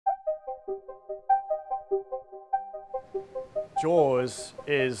Jaws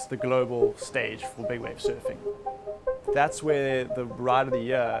is the global stage for big wave surfing. That's where the ride of the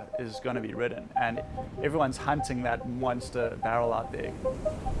year is going to be ridden, and everyone's hunting that monster barrel out there.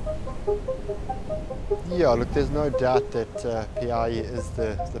 Yeah, look, there's no doubt that PI is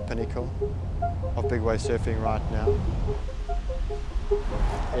the pinnacle of big wave surfing right now.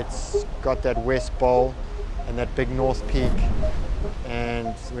 It's got that west bowl and that big north peak,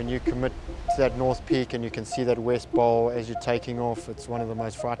 and when you commit to that north peak and you can see that west bowl as you're taking off, it's one of the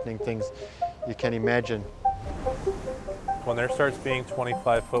most frightening things you can imagine. When there starts being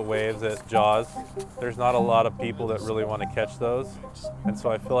 25-foot waves at Jaws, there's not a lot of people that really want to catch those. And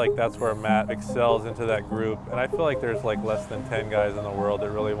so I feel like that's where Matt excels into that group. And I feel like there's like less than 10 guys in the world that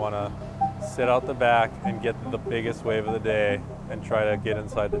really want to sit out the back and get the biggest wave of the day and try to get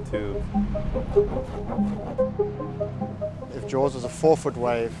inside the tube. If Jaws was a 4-foot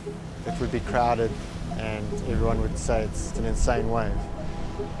wave, it would be crowded and everyone would say it's an insane wave.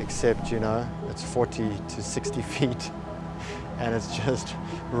 Except, you know, it's 40 to 60 feet. And it's just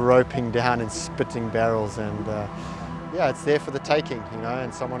roping down and spitting barrels, and yeah, it's there for the taking, you know,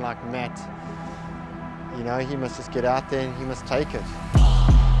 and someone like Matt, you know, he must just get out there and he must take it.